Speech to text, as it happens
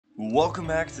Welcome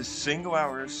back to Single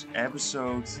Hours,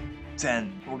 episode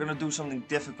 10. We're gonna do something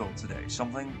difficult today,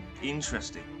 something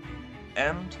interesting,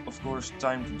 and of course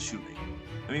time consuming.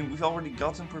 I mean, we've already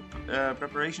gotten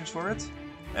preparations for it,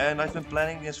 and I've been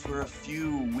planning this for a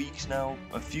few weeks now,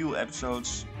 a few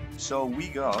episodes. So we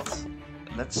got,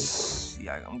 I'm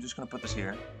just gonna put this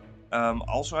here.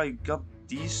 Also I got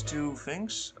these two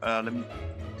things. Let me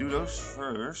do those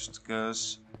first,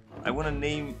 because I want to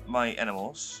name my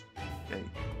animals. Okay.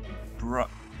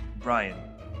 Brian.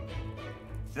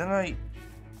 Then I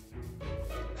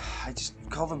just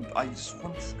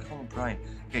want to call him Brian.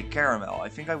 Okay, Caramel. I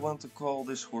think I want to call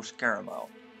this horse Caramel.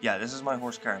 Yeah, this is my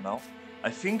horse Caramel.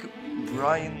 I think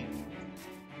Brian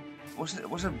was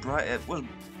it Brian? It was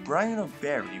Brian or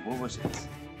Barry? What was it?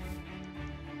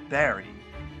 Barry.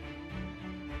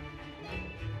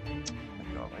 Oh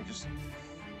my god, I just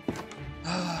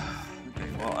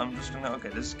okay, well I'm just gonna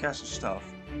this is castle stuff.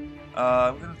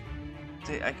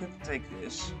 I could take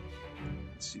this.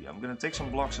 Let's see, I'm gonna take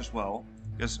some blocks as well,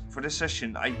 because for this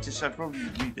session I probably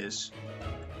read this.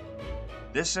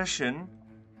 This session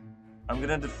I'm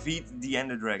gonna defeat the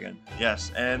Ender Dragon.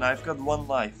 Yes, and I've got one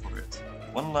life for it.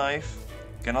 One life,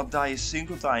 cannot die a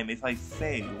single time. If I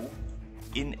fail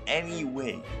in any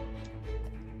way,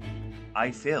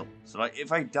 I fail. So like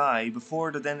if I die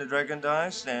before the Ender Dragon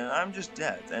dies, then I'm just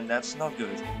dead, and that's not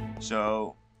good.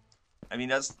 So I mean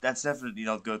that's definitely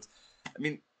not good. I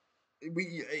mean,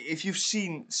 if you've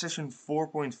seen session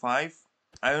 4.5,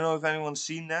 I don't know if anyone's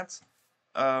seen that.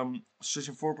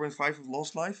 Session 4.5 of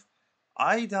Lost Life,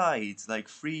 I died like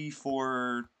 3,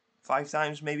 4, 5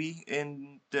 times maybe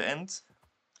in the end.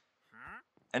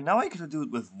 And now I gotta do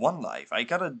it with one life. I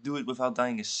gotta do it without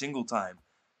dying a single time.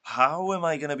 How am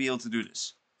I gonna be able to do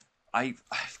this? I've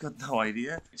got no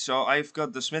idea. So I've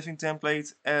got the smithing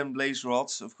template and blaze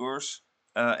rods, of course.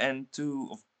 And 2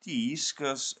 of these,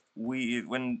 because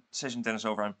when session 10 is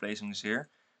over, I'm placing this here.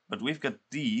 But we've got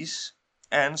these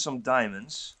and some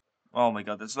diamonds. Oh my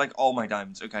god, that's like all my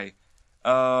diamonds. Okay. Do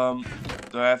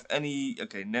I have any?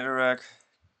 Okay, netherrack.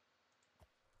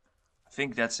 I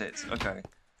think that's it. Okay.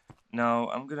 Now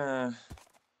I'm gonna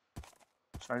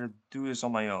try to do this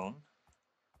on my own.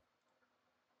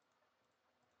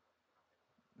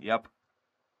 Yep.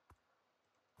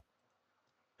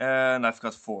 And I've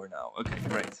got 4 now. Okay,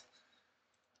 great.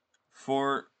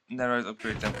 4 netherite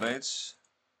upgrade templates.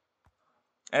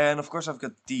 And of course I've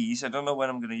got these. I don't know when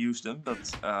I'm gonna use them,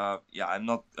 but yeah, I'm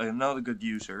not a good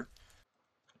user.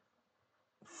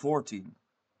 14.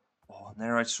 Oh,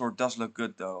 netherite sword does look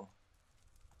good though.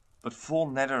 But full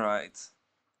netherite.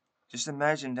 Just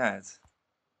imagine that.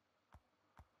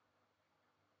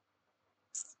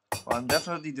 Well, I'm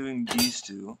definitely doing these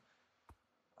two.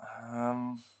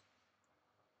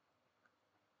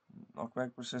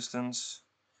 Knockback resistance.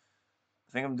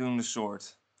 I think I'm doing the sword.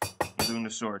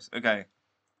 Okay.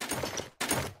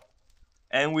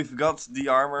 And we've got the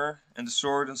armor and the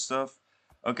sword and stuff.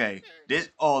 Okay. This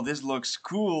looks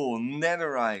cool.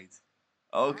 Netherite.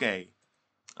 Okay.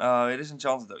 It is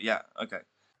enchanted though. Yeah. Okay.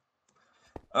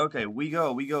 Okay. We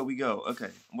go. Okay.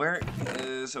 Where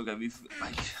is? Okay.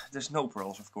 There's no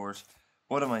pearls, of course.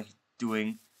 What am I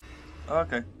doing?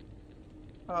 Okay.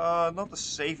 Not the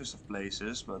safest of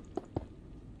places, but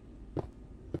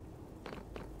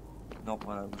not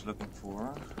what I was looking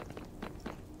for.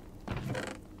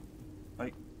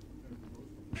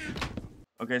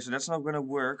 Okay, so that's not gonna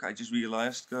work, I just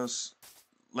realized, because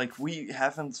like we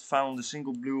haven't found a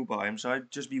single blue biome, so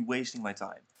I'd just be wasting my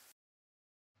time.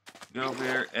 Go over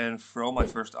here and throw my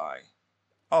first eye.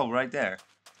 Oh, right there.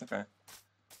 Okay.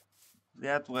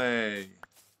 That way.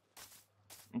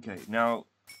 Okay, now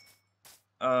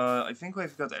I think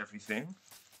we've got everything.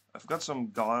 I've got some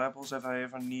god apples if I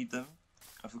ever need them.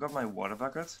 I forgot my water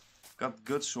bucket. Got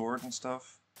good sword and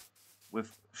stuff.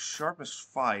 With sharpness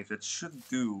 5, that should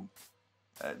do.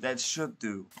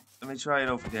 Let me try it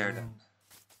over there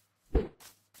then.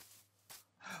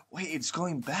 Wait, it's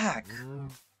going back.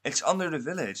 It's under the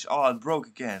village. Oh, it broke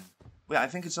again. Wait, I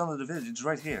think it's under the village. It's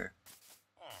right here.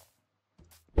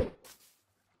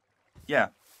 Yeah.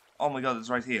 Oh my god, it's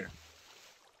right here.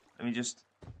 Let me just...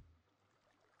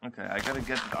 Okay, I gotta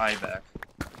get the eye back.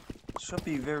 It should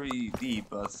be very deep,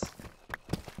 but...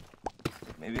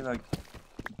 Maybe like...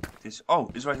 this... Oh,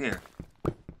 it's right here.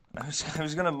 I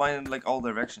was gonna mine in like all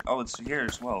directions. Oh, it's here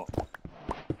as well.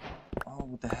 Oh,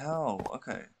 what the hell?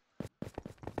 Okay.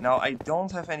 Now, I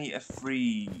don't have any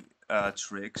F3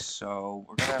 tricks, so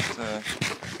we're gonna have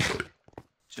to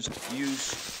just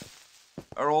use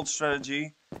our old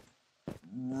strategy.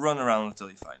 Run around until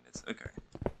you find it. Okay.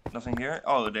 Nothing here?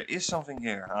 Oh, there is something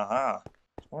here. Haha.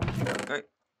 Okay.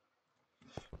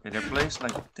 Okay, they're placed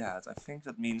like that. I think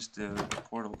that means the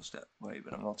portal is that way,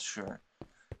 but I'm not sure.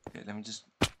 Okay, let me just...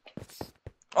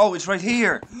 Oh, it's right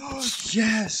here!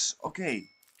 Yes! Okay.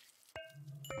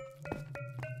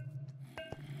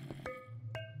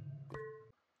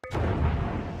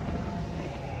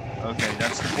 Okay,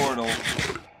 that's the portal.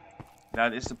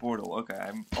 That is the portal. Okay,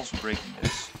 I'm also breaking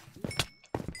this.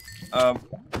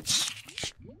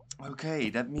 Okay,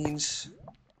 that means...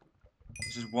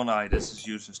 This is one eye. This is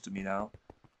useless to me now.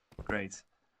 Great.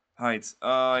 Right,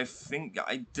 I think...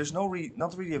 there's not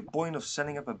really a point of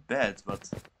setting up a bed, but...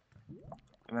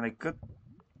 I mean, I could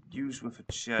use with a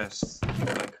chest.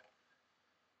 Like...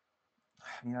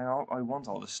 I mean, I want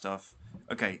all this stuff.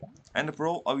 Okay, and the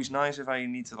pearl. Always nice if I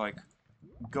need to, like,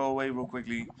 go away real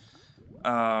quickly.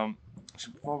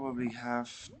 Should probably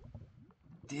have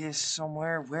this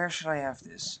somewhere. Where should I have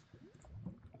this?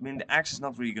 I mean, the axe is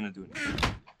not really gonna do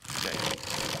anything. Okay,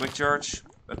 quick charge,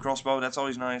 a crossbow. That's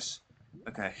always nice.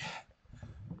 Okay,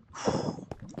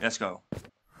 let's go.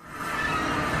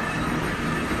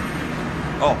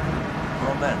 Oh, we're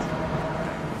on that.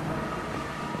 Okay.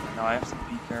 Now I have to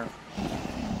be careful.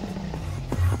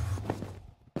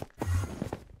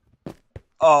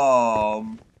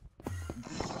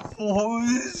 What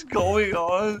is going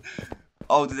on?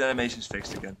 Oh, the animation's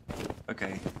fixed again.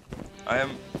 Okay. I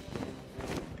am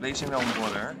placing it on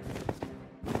water.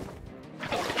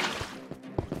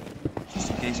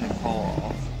 Just in case I fall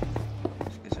off.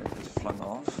 Just in case I get flung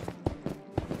off.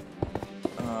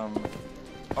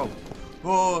 Oh.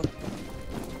 Oh!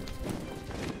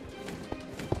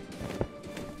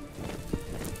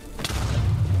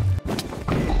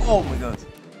 Oh my god.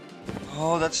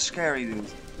 Oh, that's scary, dude.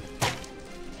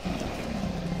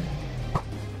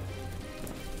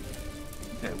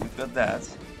 Okay, we've got that.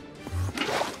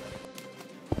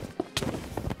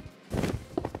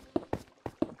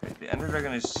 Okay, the Ender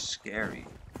Dragon is scary.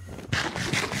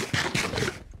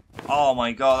 Oh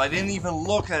my god, I didn't even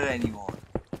look at it anymore.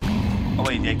 Oh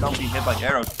wait, they can't be hit by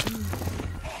arrows.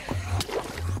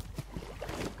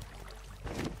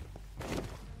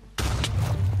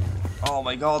 Oh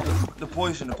my god, the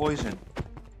poison, the poison.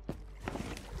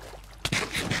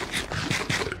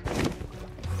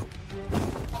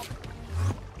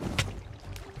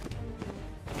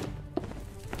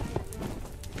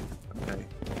 Okay.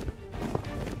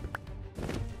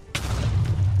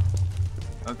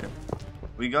 Okay.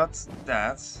 We got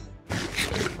that.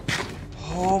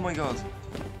 Oh my god.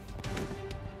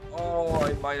 Oh,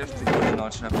 I might have to go to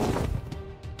notch level.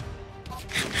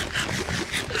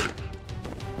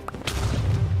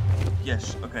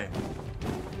 Yes, okay.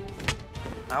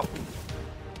 Ow.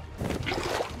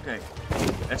 Okay.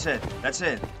 That's it. That's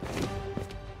it.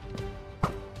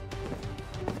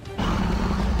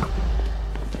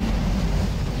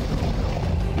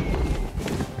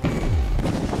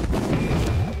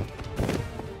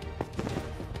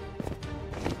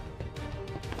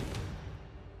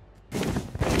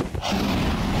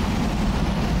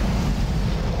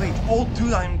 Wait, oh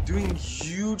dude, I'm doing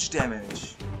huge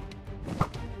damage.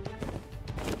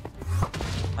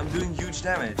 I'm doing huge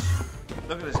damage.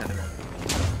 Look at this enemy.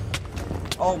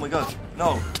 Oh my god.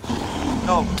 No.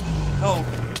 No. No.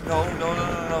 No, no, no,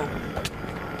 no, no.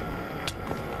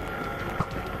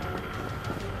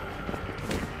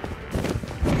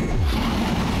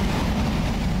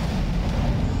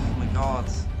 Oh my god.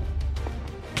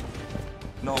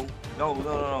 No. No, no,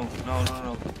 no, no, no, no,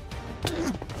 no.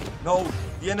 No,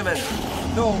 the Enderman.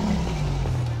 No.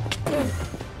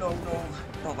 No, no.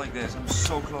 Not like this. I'm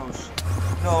so close.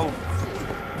 No.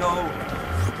 No.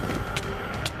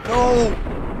 No.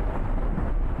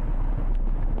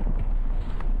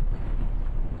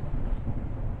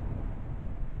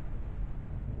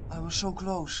 I was so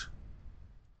close.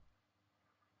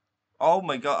 Oh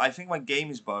my god, I think my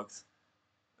game is bugged.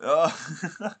 I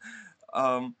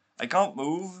can't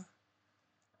move.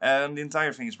 And the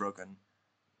entire thing is broken.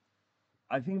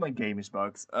 I think my game is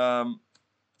bugged.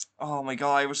 Oh my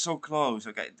god, I was so close.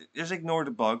 Okay, just ignore the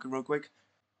bug real quick.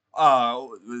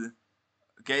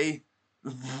 Okay.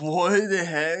 What the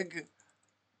heck?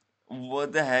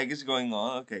 What the heck is going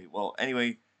on? Okay, well,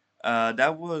 anyway,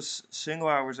 that was Single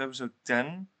Hours episode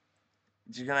 10.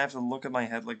 You're gonna have to look at my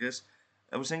head like this.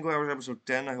 That was Single Hours episode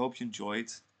 10. I hope you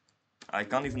enjoyed. I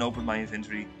can't even open my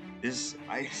inventory.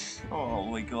 Oh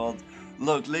my god.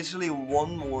 Look, literally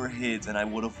one more hit and I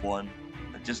would have won.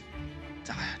 Just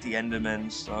the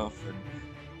Enderman stuff. And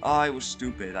I was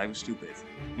stupid. I was stupid.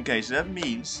 Okay, so that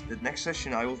means that next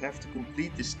session I will have to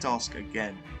complete this task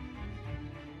again.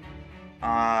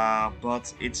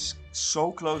 But it's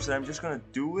so close that I'm just gonna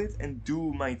do it and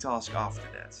do my task after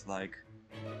that. Like,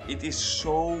 it is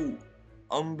so...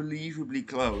 unbelievably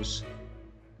close.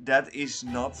 That is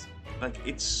not like,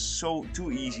 it's so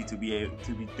too easy to be able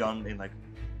to be done in like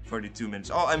 32 minutes.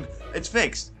 Oh, it's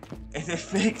fixed. It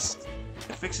fixed.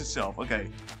 It fixed itself. Okay.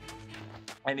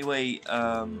 Anyway,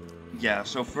 yeah.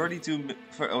 So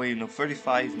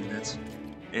 35 minutes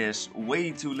is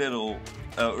way too little,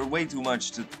 or way too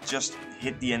much to just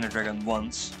hit the Ender Dragon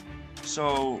once.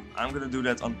 So I'm gonna do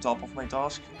that on top of my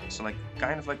task. So like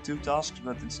kind of like 2 tasks,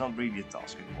 but it's not really a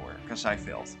task anymore because I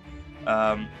failed.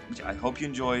 But yeah, I hope you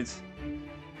enjoyed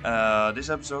this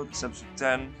episode. It's episode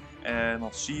 10, and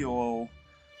I'll see you all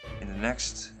in the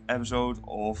next episode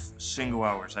of Single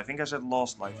Hours. I think I said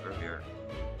Lost Life earlier.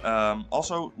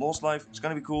 Also, Lost Life is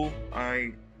gonna be cool.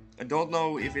 I don't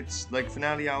know if it's like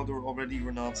finale out already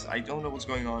or not. I don't know what's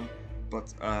going on,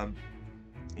 but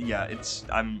yeah,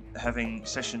 I'm having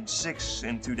session 6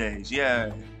 in 2 days.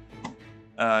 Yeah,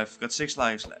 I've got 6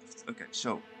 lives left. Okay,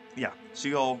 so yeah, see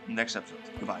you all next episode.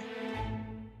 Goodbye.